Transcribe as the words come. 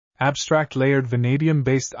Abstract layered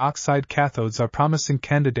vanadium-based oxide cathodes are promising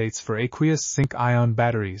candidates for aqueous zinc-ion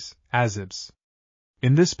batteries, AZIBs.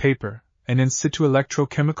 In this paper, an in situ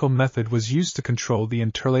electrochemical method was used to control the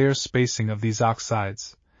interlayer spacing of these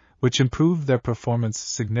oxides, which improved their performance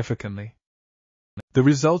significantly. The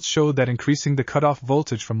results showed that increasing the cutoff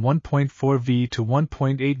voltage from 1.4V to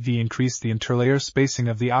 1.8V increased the interlayer spacing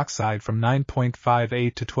of the oxide from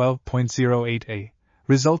 9.5A to 12.08A,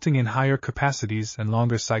 resulting in higher capacities and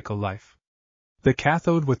longer cycle life. The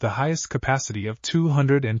cathode with the highest capacity of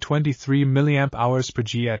 223 mAh per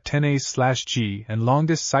G at 10A/G and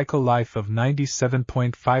longest cycle life of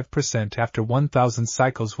 97.5% after 1000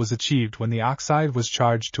 cycles was achieved when the oxide was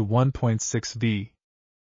charged to 1.6V.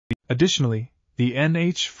 Additionally, the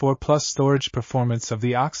NH4+ storage performance of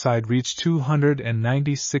the oxide reached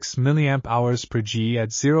 296 mAh per G at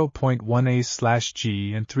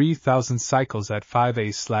 0.1A/G and 3000 cycles at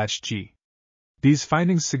 5A/G. These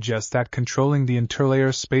findings suggest that controlling the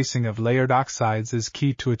interlayer spacing of layered oxides is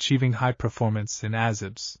key to achieving high performance in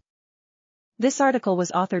AZIBs. This article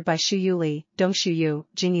was authored by Shuyue Li, Dongxu,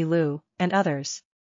 Jingyi Lu, and others.